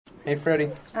Hey, Freddie.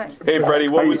 Hi. Hey, Freddie.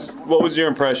 What was your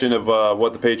impression of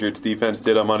what the Patriots defense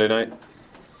did on Monday night?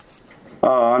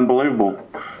 Unbelievable.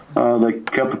 They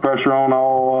kept the pressure on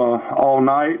all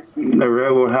night. They were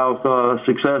able to have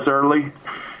success early,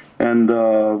 and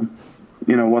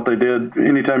what they did.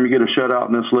 Anytime you get a shutout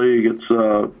in this league, it's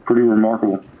pretty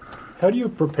remarkable. How do you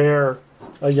prepare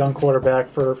a young quarterback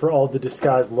for all the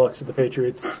disguised looks that the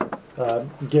Patriots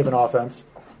give an offense?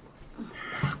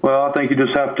 Well, I think you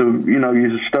just have to,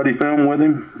 you study film with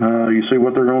him. You see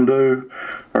what they're going to do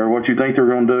or what you think they're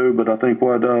going to do. But I think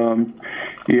what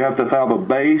you have to have a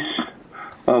base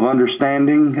of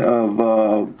understanding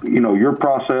of, your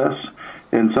process.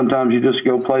 And sometimes you just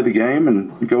go play the game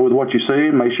and go with what you see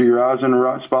and make sure your eyes in the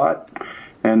right spot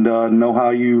and know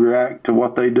how you react to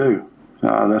what they do.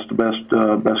 That's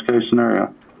the best case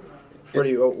scenario.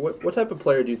 Freddie, what type of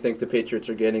player do you think the Patriots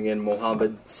are getting in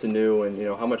Mohamed Sanu, and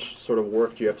how much sort of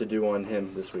work do you have to do on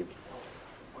him this week?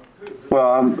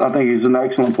 Well, I think he's an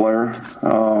excellent player.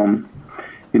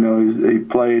 He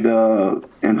played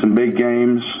in some big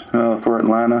games for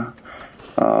Atlanta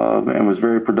and was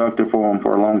very productive for them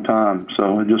for a long time.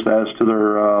 So it just adds to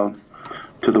their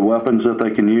to the weapons that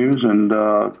they can use, and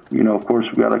of course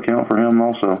we've got to account for him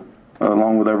also,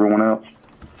 along with everyone else.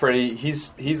 Freddie,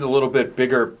 he's a little bit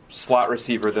bigger slot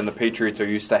receiver than the Patriots are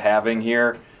used to having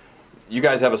here. You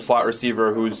guys have a slot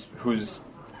receiver who's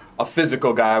a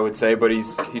physical guy, I would say, but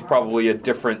he's probably a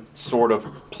different sort of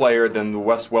player than the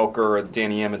Wes Welker or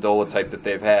Danny Amendola type that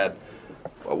they've had.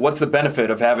 What's the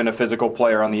benefit of having a physical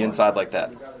player on the inside like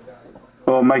that?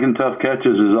 Well, making tough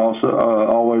catches is also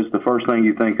always the first thing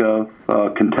you think of.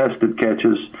 Contested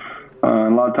catches. A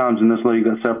lot of times in this league,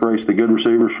 that separates the good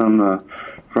receivers from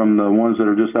the ones that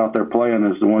are just out there playing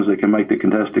is the ones that can make the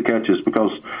contested catches.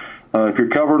 Because if you're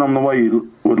covering them the way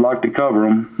you would like to cover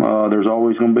them, there's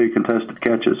always going to be contested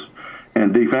catches.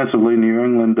 And defensively, New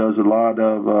England does a lot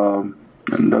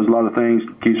of things,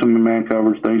 keeps them in man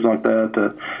coverage, things like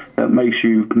that, that makes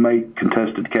you make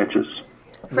contested catches.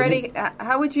 Freddie,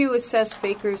 how would you assess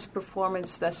Baker's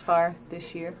performance thus far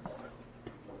this year?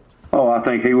 Oh, I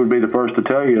think he would be the first to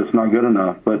tell you it's not good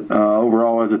enough. But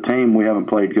overall, as a team, we haven't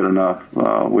played good enough.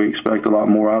 We expect a lot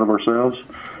more out of ourselves.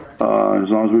 As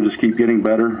long as we just keep getting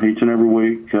better each and every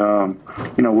week,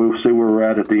 we'll see where we're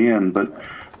at the end. But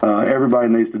everybody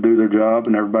needs to do their job,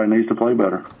 and everybody needs to play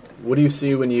better. What do you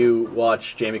see when you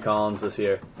watch Jamie Collins this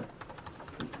year?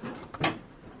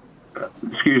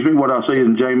 Excuse me, what I see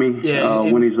in Jamie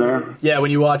when he's there? Yeah, when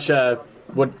you watch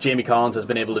what Jamie Collins has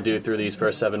been able to do through these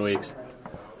first 7 weeks.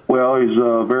 Well, he's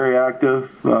very active.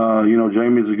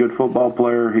 Jamie's a good football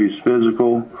player. He's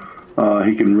physical.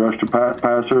 He can rush the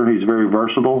passer. He's very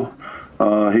versatile.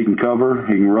 He can cover.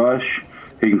 He can rush.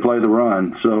 He can play the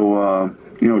run. So,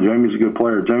 Jamie's a good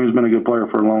player. Jamie's been a good player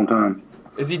for a long time.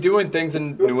 Is he doing things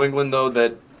in New England, though,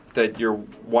 that you're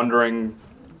wondering,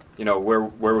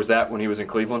 where was that when he was in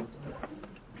Cleveland?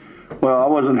 Well, I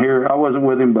wasn't here. I wasn't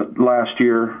with him but last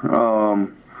year.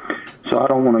 So I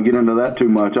don't want to get into that too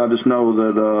much. I just know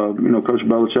that, Coach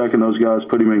Belichick and those guys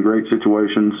put him in great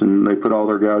situations, and they put all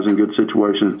their guys in good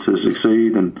situations to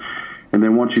succeed. And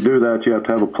then once you do that, you have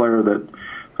to have a player that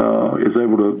is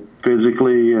able to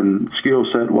physically and skill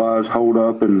set-wise hold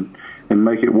up and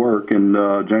make it work. And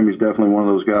Jamie's definitely one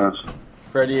of those guys.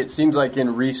 Freddie, it seems like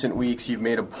in recent weeks you've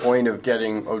made a point of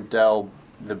getting Odell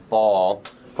the ball,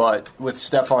 but with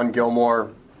Stephon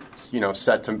Gilmore,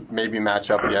 set to maybe match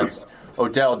up against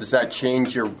Odell, does that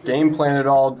change your game plan at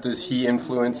all? Does he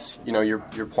influence, your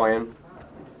plan?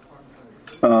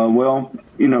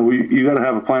 You got to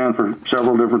have a plan for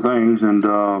several different things, and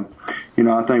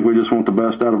I think we just want the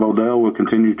best out of Odell. We'll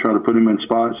continue to try to put him in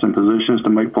spots and positions to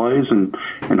make plays, and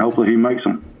hopefully he makes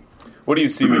them. What do you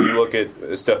see when you look at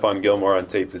Stephon Gilmore on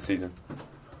tape this season?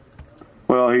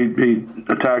 Well, he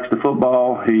attacks the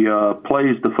football. He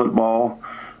plays the football.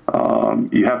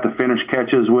 You have to finish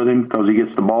catches with him because he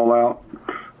gets the ball out.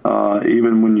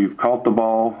 Even when you've caught the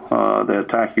ball, they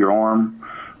attack your arm.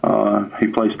 He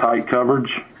plays tight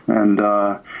coverage, and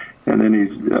then he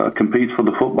competes for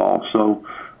the football. So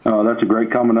that's a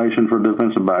great combination for a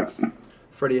defensive back.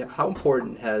 Freddie, how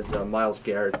important has Myles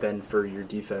Garrett been for your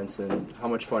defense, and how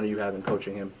much fun are you having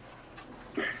coaching him?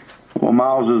 Well,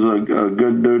 Myles is a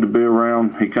good dude to be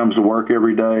around. He comes to work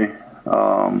every day.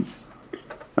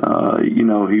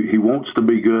 He wants to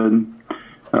be good.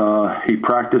 He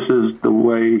practices the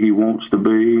way he wants to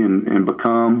be and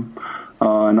become.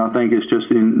 And I think it's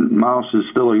just Myles is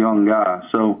still a young guy.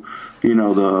 So,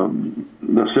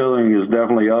 the ceiling is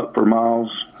definitely up for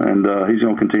Myles, and he's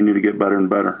going to continue to get better and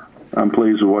better. I'm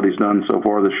pleased with what he's done so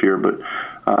far this year, but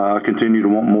I continue to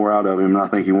want more out of him, and I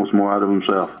think he wants more out of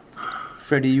himself.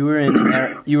 Freddie, you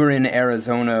were in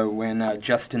Arizona when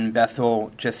Justin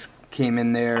Bethel just came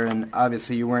in there, and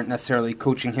obviously you weren't necessarily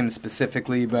coaching him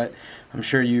specifically, but I'm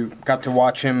sure you got to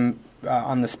watch him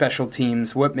on the special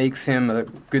teams. What makes him a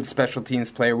good special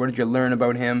teams player? What did you learn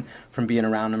about him from being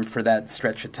around him for that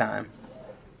stretch of time?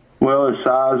 Well, his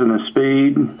size and his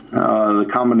speed, the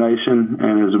combination,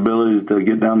 and his ability to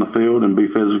get down the field and be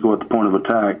physical at the point of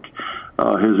attack.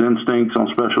 His instincts on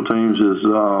special teams is,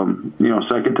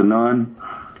 second to none.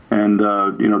 And,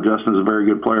 Justin's a very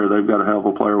good player. They've got a hell of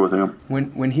a player with him.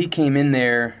 When he came in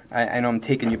there, I know I'm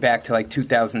taking you back to like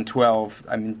 2012.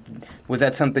 I mean, was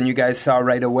that something you guys saw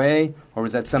right away, or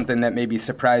was that something that maybe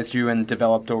surprised you and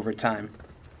developed over time?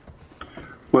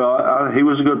 Well, he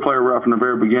was a good player right from the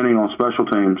very beginning on special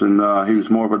teams, and he was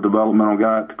more of a developmental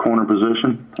guy at the corner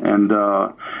position. And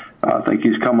I think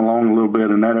he's come along a little bit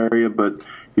in that area, but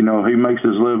he makes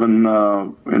his living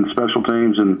in special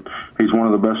teams, and he's one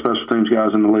of the best special teams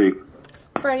guys in the league.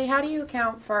 Freddie, how do you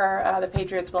account for the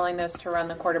Patriots' willingness to run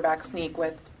the quarterback sneak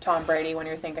with Tom Brady when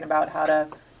you're thinking about how to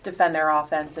defend their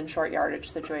offense in short yardage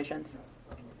situations?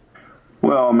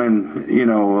 Well, I mean,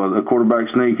 the quarterback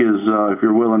sneak is, if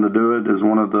you're willing to do it, is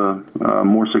one of the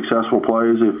more successful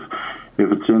plays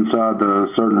if it's inside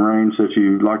the certain range that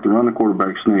you like to run the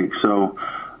quarterback sneak. So,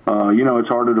 it's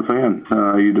hard to defend.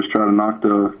 You just try to knock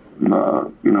the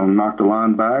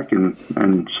line back and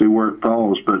see where it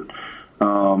falls. But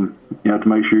you have to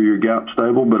make sure your gap's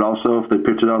stable. But also, if they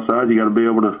pitch it outside, you got to be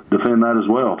able to defend that as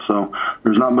well. So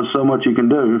there's not so much you can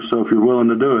do. So if you're willing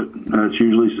to do it, it's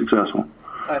usually successful.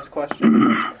 Last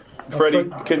question. Freddie,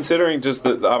 considering just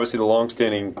obviously the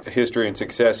long-standing history and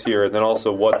success here, and then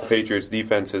also what the Patriots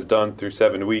defense has done through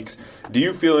 7 weeks, do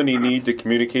you feel any need to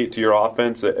communicate to your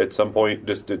offense at some point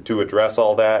just to address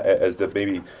all that, as to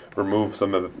maybe remove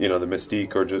some of the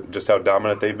mystique or just how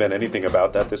dominant they've been? Anything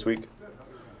about that this week?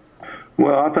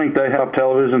 Well, I think they have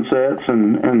television sets,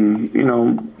 and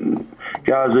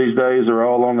guys these days are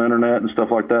all on the internet and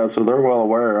stuff like that, so they're well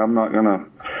aware. I'm not going to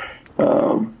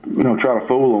try to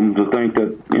fool them to think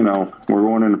that, we're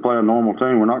going in to play a normal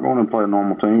team. We're not going in to play a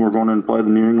normal team. We're going in to play the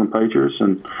New England Patriots.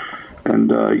 And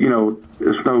they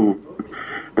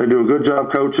do a good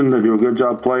job coaching. They do a good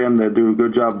job playing. They do a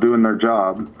good job doing their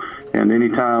job. And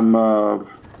anytime,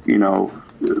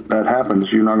 that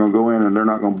happens, you're not going to go in and they're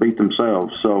not going to beat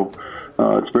themselves. So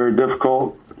it's very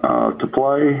difficult to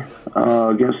play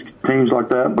against teams like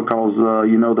that because, their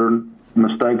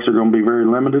mistakes are going to be very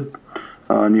limited.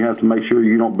 And you have to make sure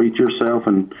you don't beat yourself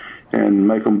and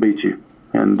make them beat you.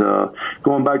 And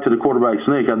going back to the quarterback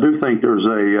sneak, I do think there's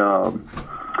a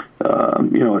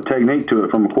technique to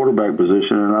it from a quarterback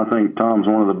position, and I think Tom's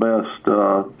one of the best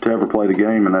to ever play the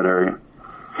game in that area.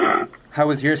 How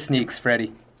was your sneaks,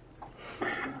 Freddie?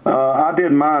 I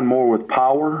did mine more with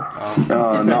power,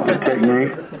 not with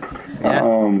technique.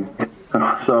 Yeah.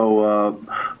 So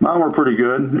mine were pretty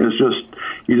good. It's just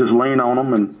you just lean on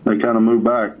them and they kind of move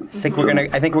back. I think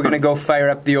we're gonna go fire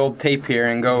up the old tape here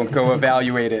and go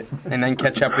evaluate it, and then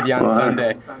catch up with you on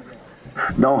Sunday.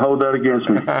 Don't hold that against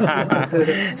me.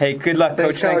 Hey, good luck,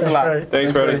 Coach. Thanks a lot.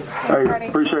 Thanks, Freddie. Hey,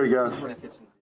 appreciate it, guys.